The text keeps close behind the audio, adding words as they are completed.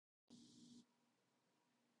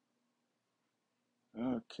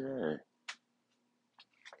Okay.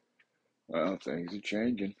 Well, things are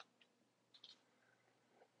changing.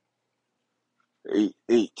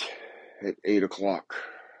 Eight. At 8 o'clock.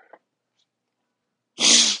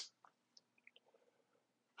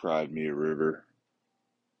 Cried me a river.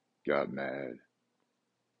 Got mad.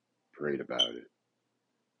 Prayed about it.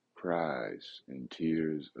 Cries and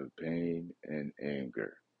tears of pain and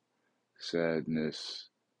anger. Sadness.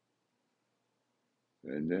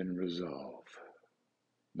 And then resolve.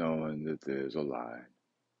 Knowing that there's a line.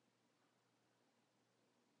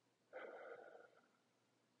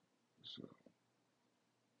 So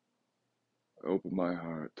I open my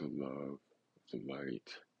heart to love, to light,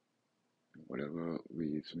 and whatever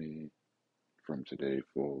leads me from today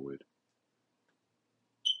forward.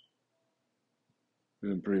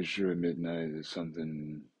 I'm pretty sure at midnight there's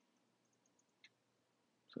something's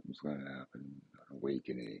going to happen, an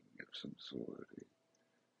awakening of some sort,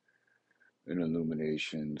 an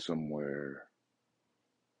illumination somewhere.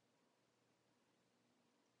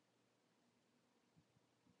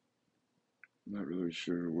 I'm not really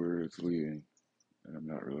sure where it's leading, and I'm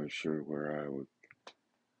not really sure where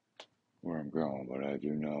I'm going, but I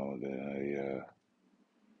do know that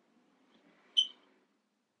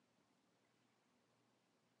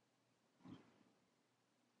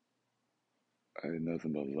I had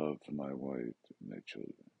nothing but love for my wife and my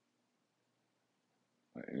children,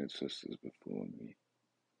 my ancestors before me,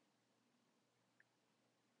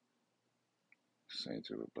 saints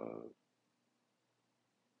are above,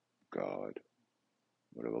 God,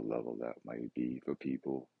 whatever level that might be for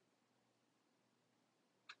people.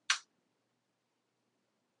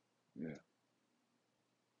 Yeah.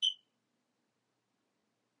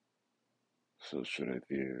 So should I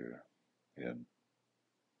fear him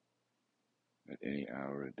at any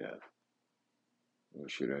hour of death, or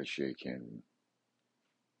should I shake him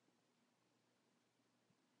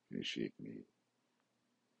and he shake me?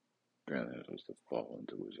 Apparently, I was to fall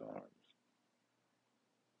into his arms.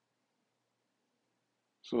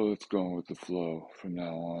 So let's go with the flow from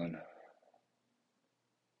now on.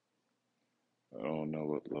 I don't know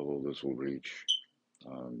what level this will reach.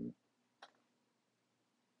 I'm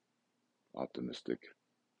optimistic.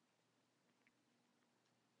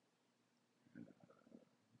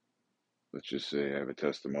 Let's just say I have a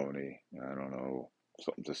testimony. I don't know,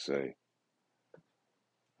 something to say.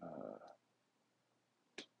 Uh,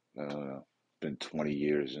 I don't know. It's been 20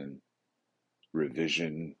 years in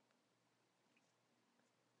revision,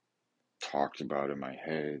 talked about in my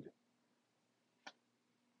head,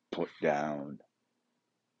 put down,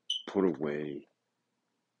 put away.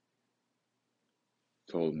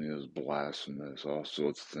 Told me it was blasphemous, all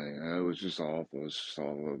sorts of things. It was just awful. It was just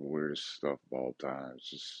all the weirdest stuff of all time. It's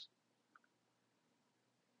just,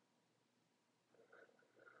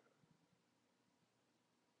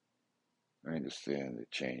 I understand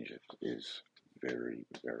that change is very,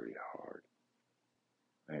 very hard.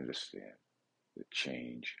 I understand that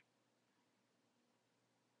change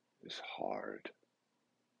is hard.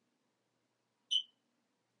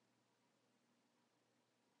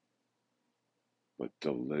 But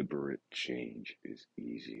deliberate change is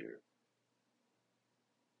easier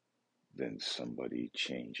than somebody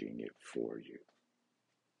changing it for you.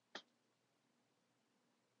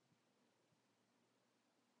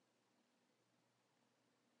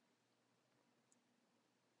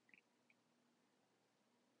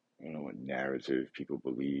 I don't know what narrative people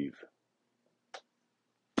believe.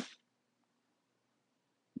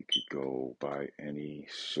 You could go by any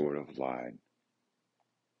sort of line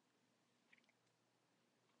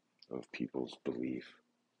of people's belief.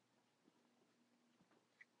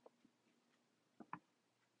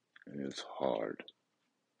 And it's hard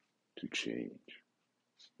to change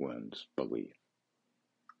one's belief.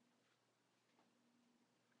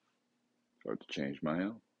 Hard to change my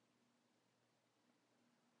own.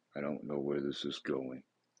 I don't know where this is going.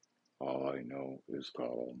 All I know is God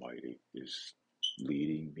Almighty is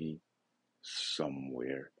leading me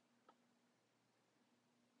somewhere.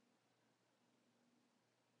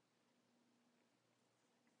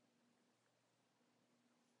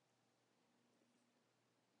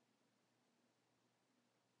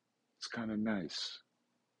 It's kind of nice.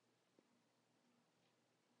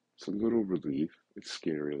 It's a little relief. It's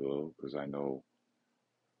scary a little because I know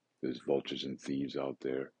there's vultures and thieves out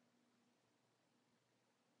there.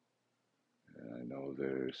 And I know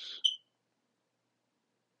there's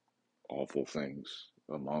awful things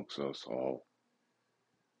amongst us all.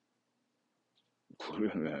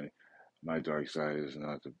 My dark side is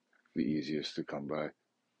not the easiest to come by.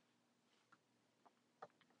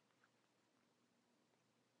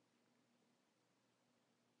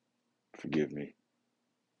 Forgive me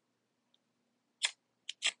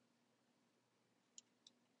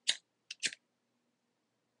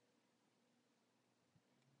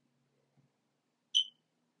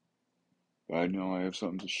I know I have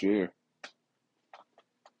something to share.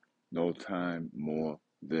 No time more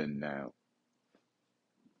than now.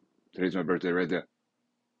 Today's my birthday right there.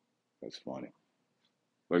 That's funny.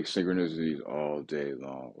 Like synchronicities all day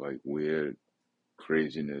long. Like weird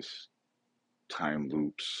craziness, time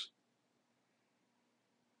loops.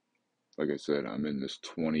 Like I said, I'm in this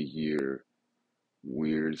 20-year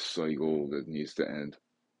weird cycle that needs to end.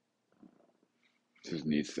 It just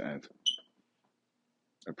needs to end.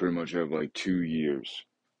 I pretty much have like 2 years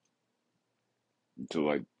until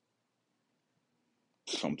like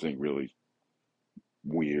something really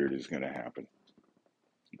weird is gonna happen.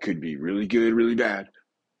 It could be really good, really bad.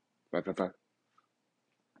 Bye, bye, bye.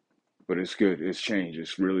 But it's good. It's change.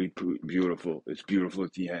 It's really beautiful. It's beautiful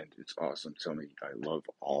at the end. It's awesome. Tell me, I love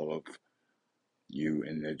all of you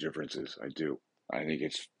and their differences. I do. I think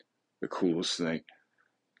it's the coolest thing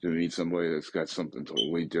to meet somebody that's got something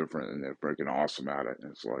totally different and they're freaking awesome at it.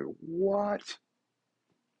 And it's like, what?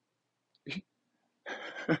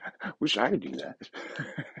 Wish I could do that.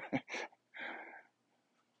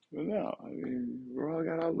 But no, I mean, we all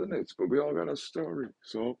got our limits, but we all got our story.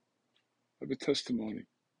 So I have a testimony.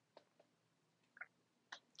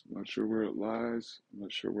 I'm not sure where it lies. I'm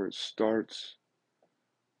not sure where it starts.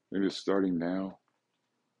 Maybe it's starting now.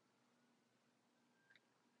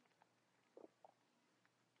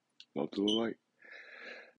 Love to the light.